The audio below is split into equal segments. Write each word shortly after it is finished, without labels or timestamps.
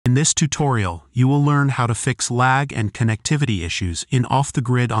In this tutorial, you will learn how to fix lag and connectivity issues in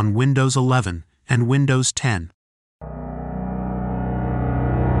off-the-grid on Windows 11 and Windows 10.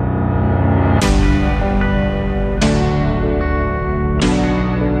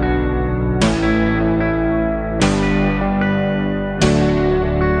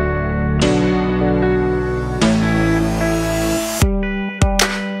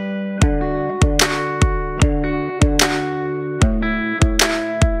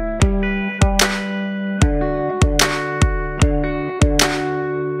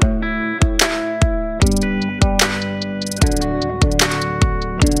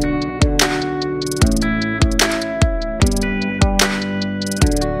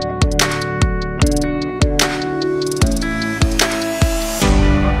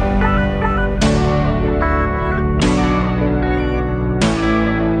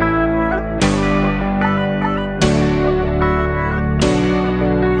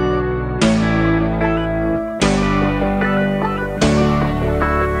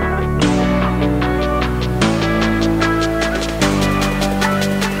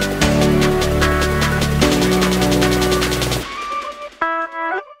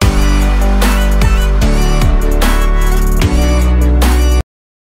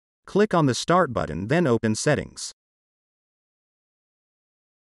 Click on the Start button, then open Settings.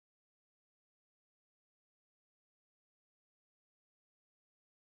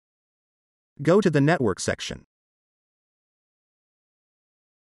 Go to the Network section.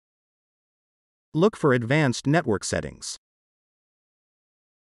 Look for Advanced Network Settings.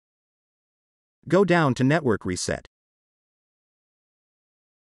 Go down to Network Reset.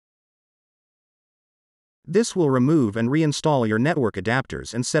 This will remove and reinstall your network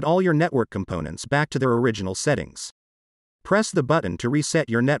adapters and set all your network components back to their original settings. Press the button to reset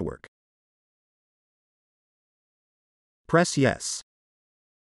your network. Press Yes.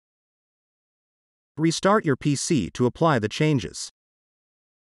 Restart your PC to apply the changes.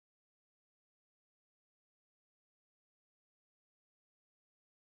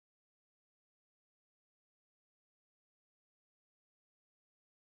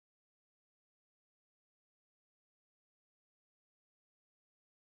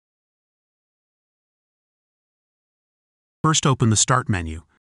 First, open the Start menu.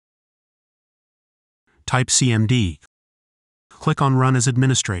 Type CMD. Click on Run as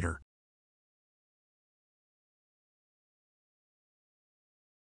Administrator.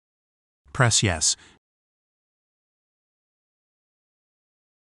 Press Yes.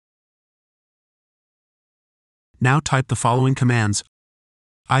 Now type the following commands: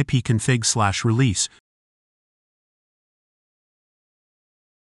 ipconfig/release.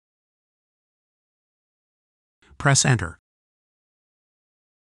 Press Enter.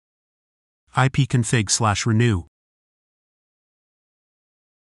 ipconfig/renew.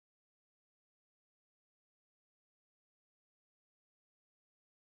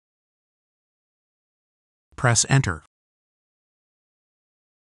 Press Enter.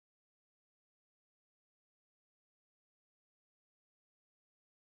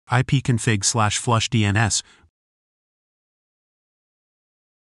 ipconfig/flush DNS.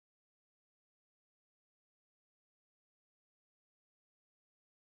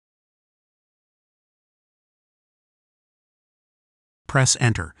 Press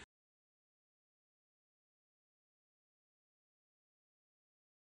Enter.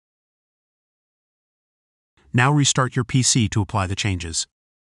 Now restart your PC to apply the changes.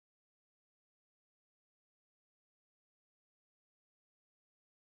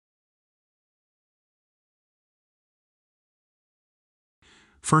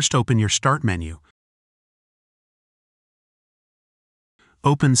 First, open your Start menu.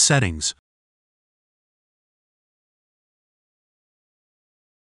 Open Settings.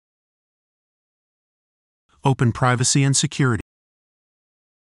 Open Privacy and Security.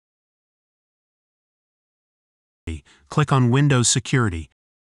 Click on Windows Security.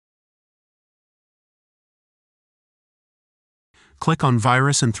 Click on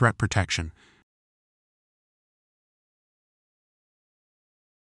Virus and Threat Protection.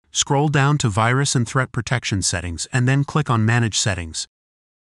 Scroll down to Virus and Threat Protection Settings and then click on Manage Settings.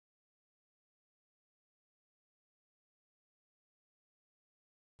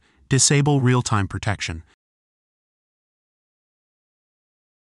 Disable Real-Time Protection.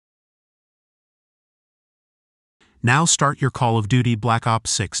 Now start your Call of Duty Black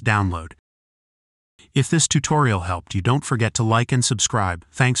Ops 6 download. If this tutorial helped you, don't forget to like and subscribe.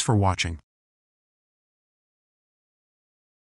 Thanks for watching.